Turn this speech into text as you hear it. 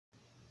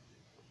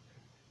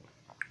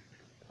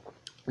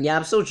Yeah,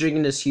 I'm still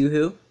drinking this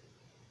Yoo-Hoo.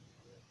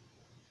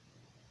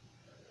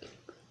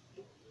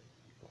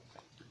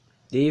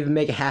 Didn't even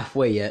make it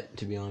halfway yet,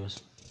 to be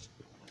honest.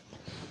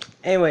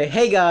 Anyway,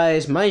 hey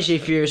guys, my name's Jay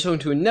Fierce, welcome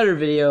to another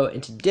video,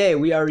 and today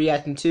we are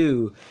reacting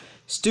to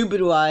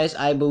Stupid Lies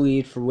I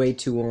Believed for Way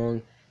Too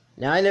Long.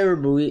 Now, I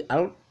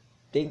don't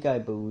think I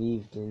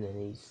believed in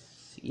any...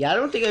 Yeah, I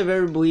don't think I've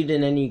ever believed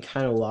in any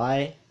kind of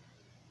lie.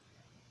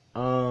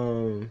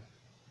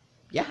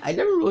 Yeah, I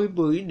never really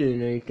believed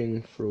in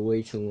anything for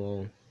way too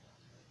long.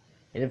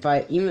 And if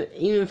I, even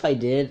if I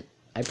did,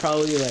 I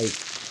probably, like,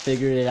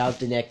 figured it out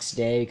the next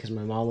day, because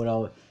my mom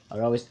I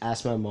would always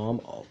ask my mom,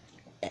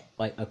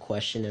 like, a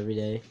question every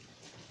day.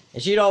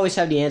 And she'd always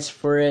have the answer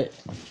for it.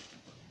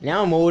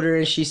 Now I'm older,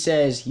 and she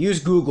says, use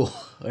Google,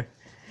 or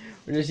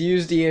just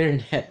use the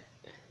internet.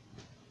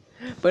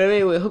 But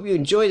anyway, I hope you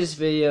enjoyed this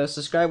video.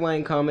 Subscribe, like,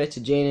 and comment to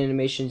Jaiden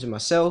Animations and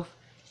myself.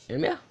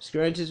 And yeah, let's get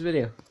right into this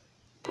video.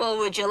 Well,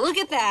 would you look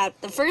at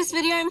that? The first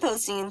video I'm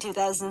posting in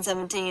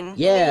 2017.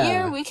 Yeah. In a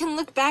year, we can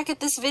look back at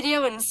this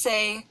video and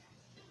say,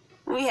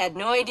 we had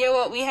no idea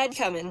what we had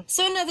coming.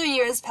 So another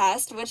year has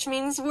passed, which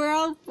means we're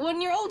all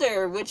 1 year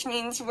older, which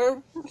means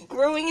we're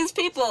growing as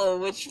people,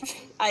 which,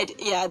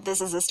 yeah, this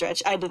is a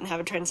stretch. I didn't have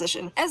a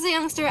transition. As a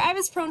youngster, I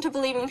was prone to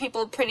believing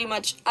people pretty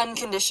much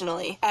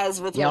unconditionally, as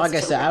with most like I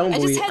said, children. I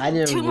just had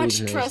never too much believed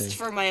in trust anything.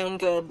 for my own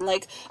good.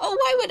 Like, oh,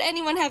 why would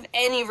anyone have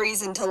any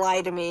reason to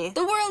lie to me?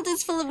 The world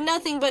is full of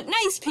nothing but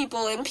nice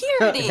people and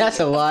purity. That's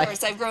a lie. Of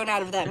course, I've grown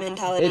out of that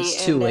mentality,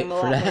 It's too and late I'm a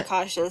for lot that. more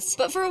cautious.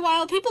 But for a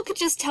while, people could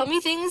just tell me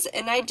things,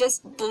 and I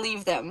just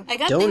believed them. I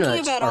got Donuts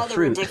thinking about are all the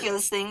fruit.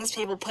 ridiculous things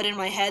people put in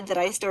my head that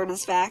I stored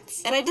as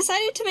facts, and I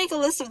decided to make a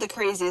list of the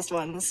craziest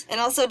ones. And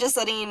also, just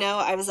letting you know,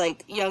 I was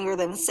like younger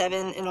than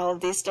 7 in all of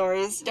these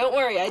stories. Don't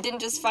worry, I didn't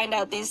just find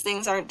out these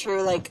things aren't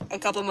true like a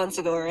couple months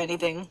ago or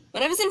anything.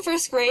 When I was in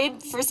 1st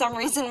grade, for some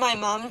reason my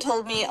mom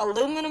told me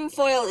aluminum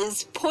foil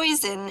is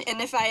poison,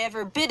 and if I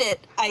ever bit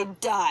it, I'd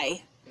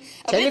die.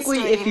 Technically,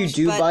 if you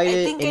do bite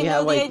it and you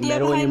have, like,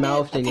 metal in your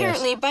mouth, then yes.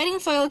 Apparently, biting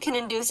foil can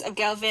induce a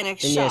galvanic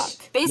Then shock. yes.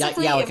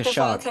 Basically, Yeah, like if a the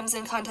shock. foil comes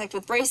in contact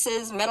with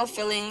braces, metal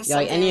fillings, Yeah,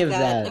 like something any like of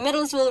that, that. the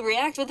metals will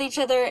react with each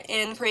other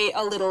and create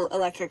a little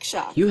electric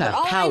shock. You have but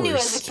all I knew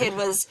powers. as a kid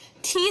was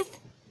teeth,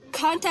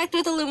 contact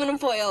with aluminum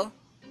foil,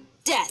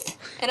 death.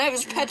 And I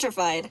was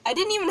petrified. I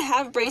didn't even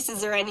have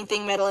braces or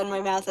anything metal in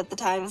my mouth at the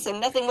time, so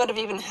nothing would have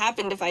even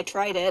happened if I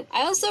tried it.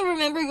 I also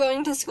remember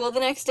going to school the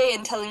next day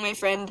and telling my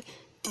friend,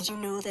 did you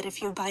know that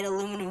if you bite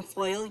aluminum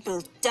foil,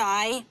 you'll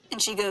die?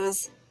 And she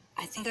goes,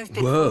 I think I've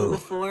been fooled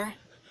before.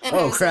 And I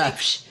Oh was crap,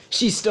 like,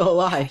 she's still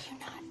alive. you're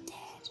not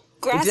dead.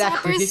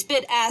 Grasshoppers Exactly.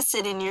 spit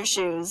acid in your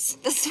shoes.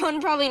 This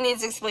one probably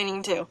needs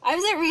explaining too. I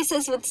was at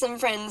recess with some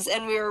friends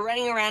and we were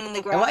running around in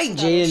the grass. like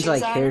without our Jaiden's, shoes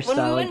like, on. hairstyle.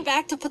 When we went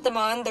back to put them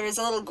on, there was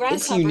a little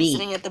grasshopper unique,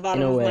 sitting at the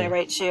bottom in a of my way.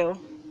 right shoe.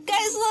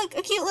 Guys, look,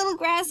 a cute little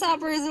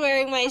grasshopper is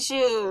wearing my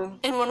shoe.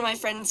 And one of my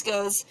friends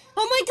goes,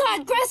 oh my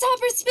god,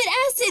 grasshoppers spit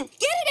acid!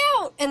 Get it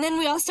out! And then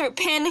we all start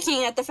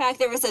panicking at the fact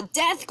there was a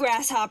death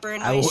grasshopper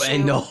in my shoe.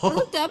 know. I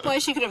looked up why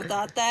she could have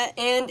thought that,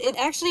 and it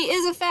actually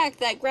is a fact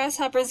that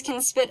grasshoppers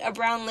can spit a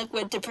brown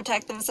liquid to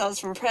protect themselves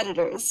from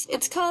predators.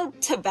 It's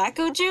called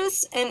tobacco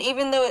juice, and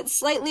even though it's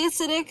slightly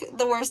acidic,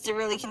 the worst it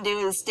really can do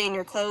is stain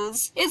your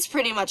clothes. It's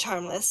pretty much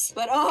harmless.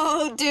 But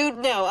oh, dude,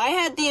 no. I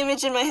had the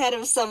image in my head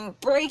of some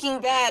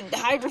Breaking Bad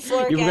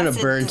hydrofluoric You're gonna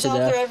acid burn to dissolve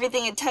death. through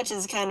everything it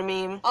touches kind of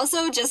meme.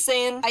 Also, just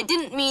saying, I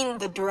didn't mean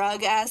the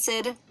drug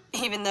acid,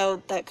 even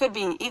though that could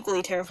be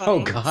equally terrifying. Oh,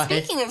 God.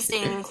 Speaking of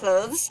staining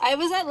clothes, I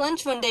was at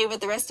lunch one day with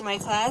the rest of my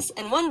class,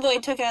 and one boy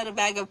took out a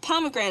bag of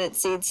pomegranate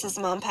seeds his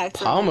mom packed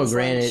for him.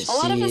 Pomegranate A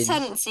lot of us seeds?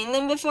 hadn't seen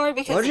them before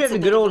because Why don't you it's have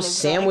a bit good of old an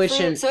exotic sandwich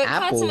fruit, and so it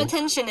caught apple? some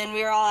attention, and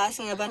we were all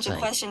asking a bunch of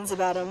Like, questions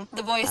about them.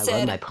 The boy love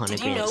said, my did you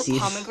pomegranate know seeds."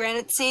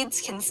 pomegranate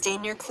seeds can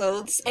stain your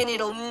clothes, and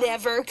it'll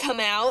never come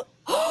out?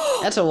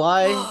 That's a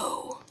lie.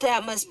 Oh,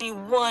 that must be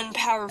one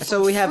powerful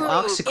So we have fruit.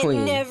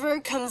 OxyClean. It never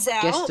comes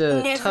out. Gets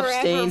the Never, tough ever,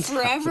 stains out.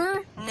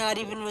 forever. Not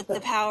even with the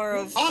power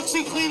of...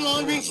 OxyClean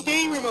Laundry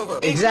Stain Remover.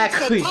 It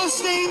Exactly. keeps the tough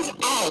stains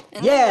out.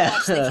 And Yeah. then I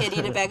watched the kid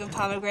eat a bag of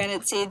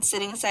pomegranate seeds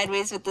sitting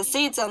sideways with the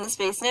seeds on the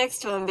space next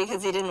to him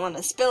because he didn't want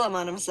to spill them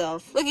on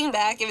himself. Looking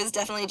back, it was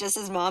definitely just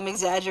his mom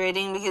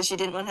exaggerating because she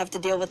didn't want to have to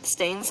deal with the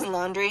stains and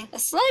laundry. A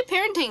slight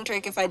parenting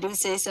trick if I do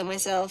say so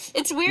myself.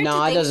 It's weird No,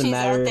 to it think doesn't she's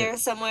matter out there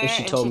somewhere if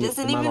she and told she me-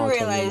 doesn't my even mom told me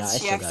realize that. I she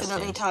still got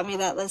accidentally stains. taught me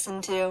that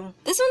lesson too.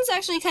 This one's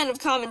actually kind of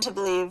common to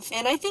believe,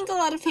 and I think a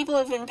lot of people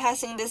have been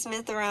passing this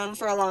myth around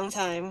for a long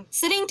time.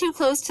 Sitting too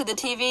close to the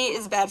TV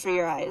is bad for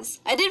your eyes.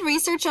 I did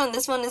research on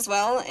this one as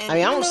well, and I mean, I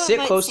even don't though sit it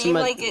might close to seem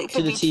my- like it to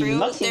could the be TV. true,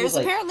 My TV is, there's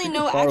like, apparently super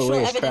no far actual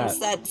away as evidence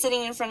crap. that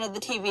sitting in front of the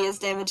TV is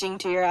damaging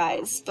to your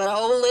eyes. But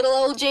oh, little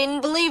old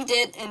Jaiden believed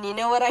it, and you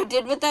know what I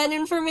did with that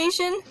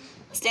information?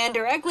 Stand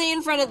directly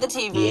in front of the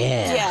TV.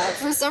 Yeah. Yeah,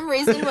 for some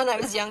reason when I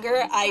was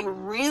younger, I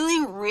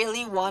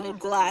really wanted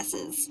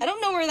glasses. I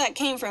don't know where that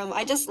came from.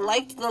 I just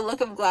liked the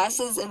look of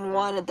glasses and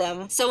wanted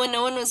them. So when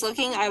no one was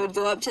looking, I would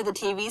go up to the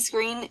TV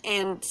screen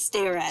and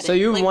stare at it. So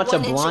you like want to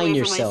 1 inch blind away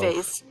yourself. From my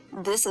face.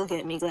 This'll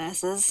get me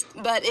glasses.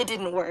 But it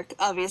didn't work,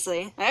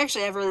 obviously. I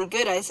actually have really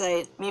good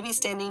eyesight. Maybe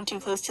standing too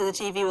close to the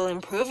TV will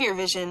improve your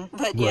vision.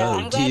 But yeah, Whoa,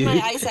 I'm glad my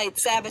dude. eyesight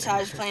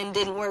sabotage plan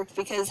didn't work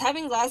because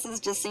having glasses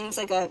just seems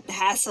like a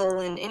hassle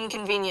and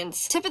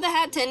inconvenience. Tip of the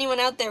hat to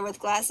anyone out there with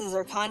glasses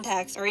or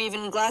contacts or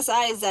even glass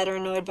eyes that are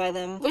annoyed by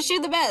them. Wish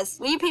you the best.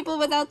 We people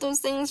without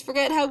those things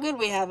forget how good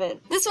we have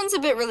it. This one's a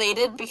bit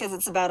related because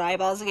it's about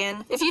eyeballs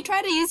again. If you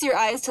try to use your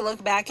eyes to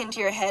look back into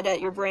your head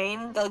at your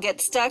brain, they'll get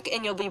stuck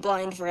and you'll be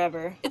blind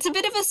forever. It's a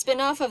bit of a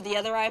spin-off of the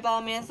other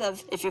eyeball myth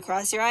of if you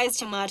cross your eyes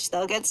too much,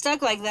 they'll get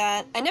stuck like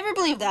that. I never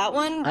believed that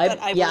one, but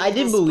I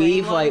did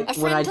believe, like, A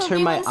when I friend told turn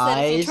me my once that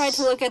if you eyes, tried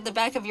to look at the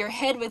back of your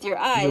head with your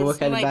eyes,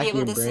 look you at the might back be of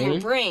able your to see your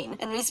brain.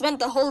 And we spent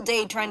the whole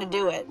day trying to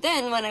do it.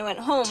 Then when I went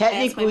home, I asked my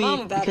Technically,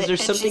 mom about because it,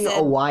 there's and she something, said,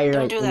 a wire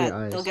don't right do in that, your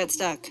eyes. they'll get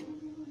stuck.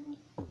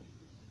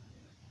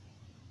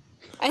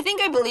 I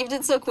think I believed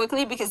it so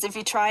quickly because if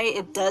you try,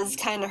 it does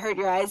kind of hurt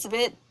your eyes a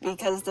bit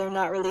because they're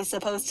not really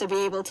supposed to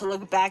be able to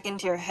look back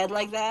into your head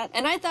like that.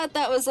 And I thought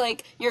that was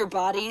like your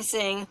body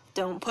saying,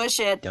 don't push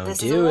it, Don't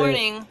this is a do it.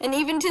 warning. And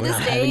even to We're this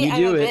not having day, you I'm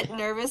do a it. bit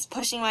nervous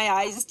pushing my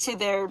eyes to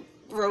their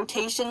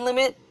rotation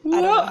limit. I don't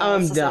What? know how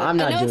else to say it. I'm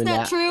not I know it's doing not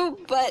that. true,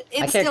 but I it's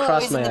can't still cross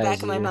always in my the back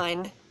eyes of my either.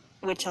 mind,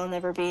 which I'll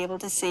never be able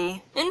to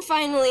see. And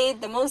finally,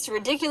 the most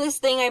ridiculous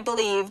thing I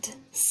believed.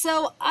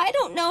 So, I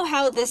don't know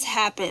how this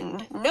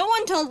happened. No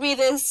one told me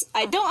this.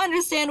 I don't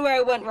understand where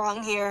I went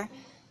wrong here.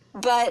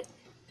 But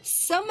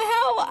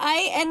somehow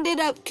I ended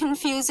up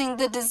confusing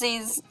the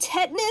disease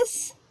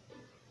tetanus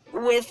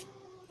with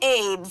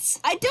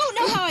AIDS. I don't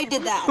know how I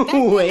did that. Back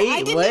then, Wait, I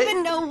didn't what?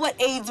 even know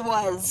what AIDS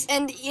was.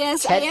 And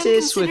yes, I am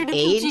Tetanus with considered a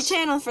PG AIDS?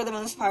 channel for the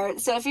most part.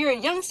 So if you're a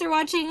youngster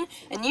watching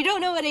and you don't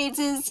know what AIDS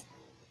is,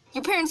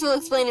 your parents will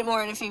explain it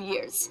more in a few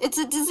years. It's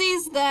a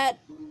disease that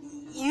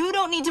you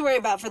don't need to worry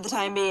about for the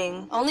time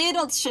being. Only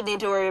adults should need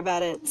to worry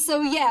about it.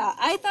 So yeah,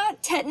 I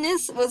thought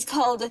tetanus was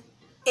called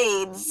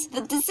AIDS.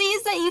 The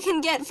disease that you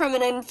can get from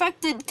an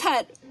infected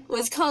cut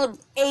was called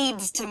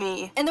AIDS to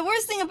me. And the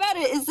worst thing about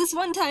it is this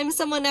one time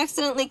someone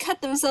accidentally cut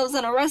themselves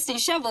on a rusty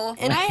shovel,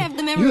 and I have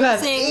the memory You of have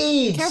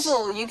saying, AIDS!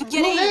 careful, you could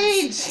get You have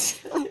AIDS.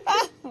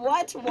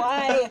 What?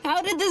 Why?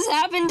 How did this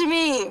happen to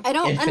me? I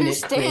don't Infinite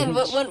understand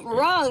what cringe. went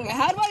wrong.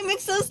 How do I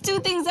mix those two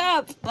things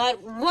up?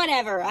 But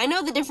whatever. I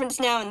know the difference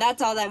now, and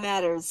that's all that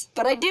matters.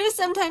 But I do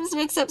sometimes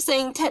mix up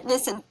saying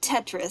tetanus and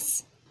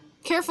Tetris.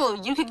 Careful,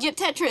 you could get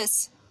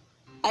Tetris.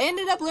 I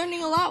ended up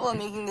learning a lot while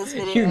making this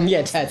video. You can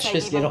get Since I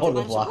Tetris, get debunked all a the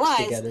bunch of blocks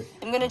lies, together.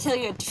 I'm gonna tell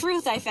you a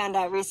truth I found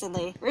out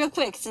recently. Real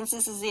quick, since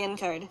this is the end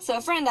card. So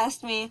a friend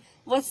asked me,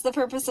 what's the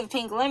purpose of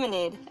pink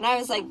lemonade? And I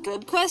was like,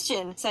 good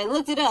question. So I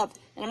looked it up,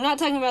 and I'm not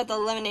talking about the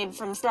lemonade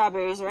from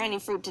strawberries or any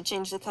fruit to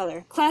change the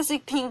color.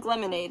 Classic pink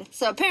lemonade.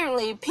 So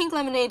apparently, pink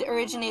lemonade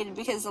originated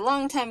because a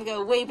long time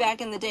ago, way back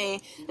in the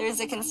day, there was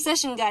a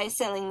concession guy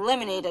selling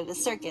lemonade at a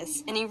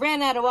circus. And he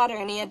ran out of water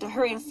and he had to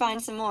hurry and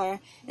find some more,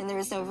 and there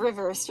was no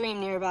river or stream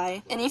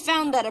nearby. And he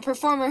found that a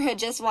performer had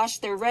just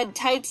washed their red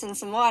tights in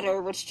some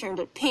water, which turned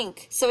it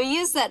pink. So he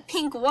used that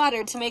pink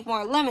water to make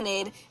more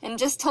lemonade, and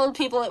just told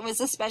people it was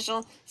a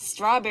special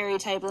strawberry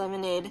type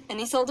lemonade. And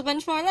he sold a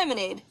bunch more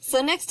lemonade.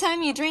 So next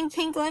time you drink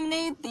pink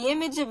lemonade, the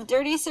image of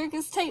dirty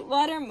circus tight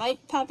water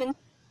might pop in.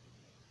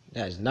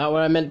 That is not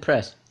what I meant to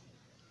press.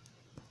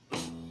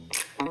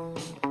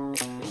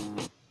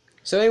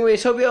 So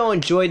anyways, hope you all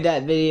enjoyed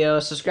that video.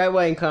 Subscribe,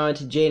 like, and comment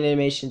to Jaiden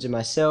Animations and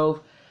myself.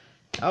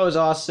 That was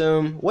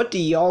awesome. What do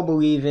y'all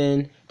believe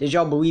in? Did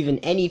y'all believe in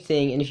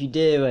anything? And if you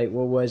did, like,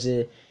 what was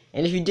it?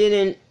 And if you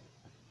didn't,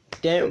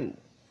 then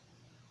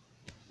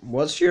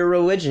what's your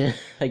religion,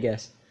 I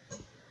guess.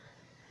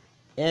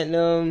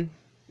 And,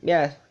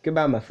 yeah,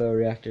 goodbye, my photo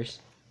reactors.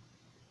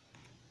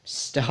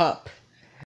 Stop.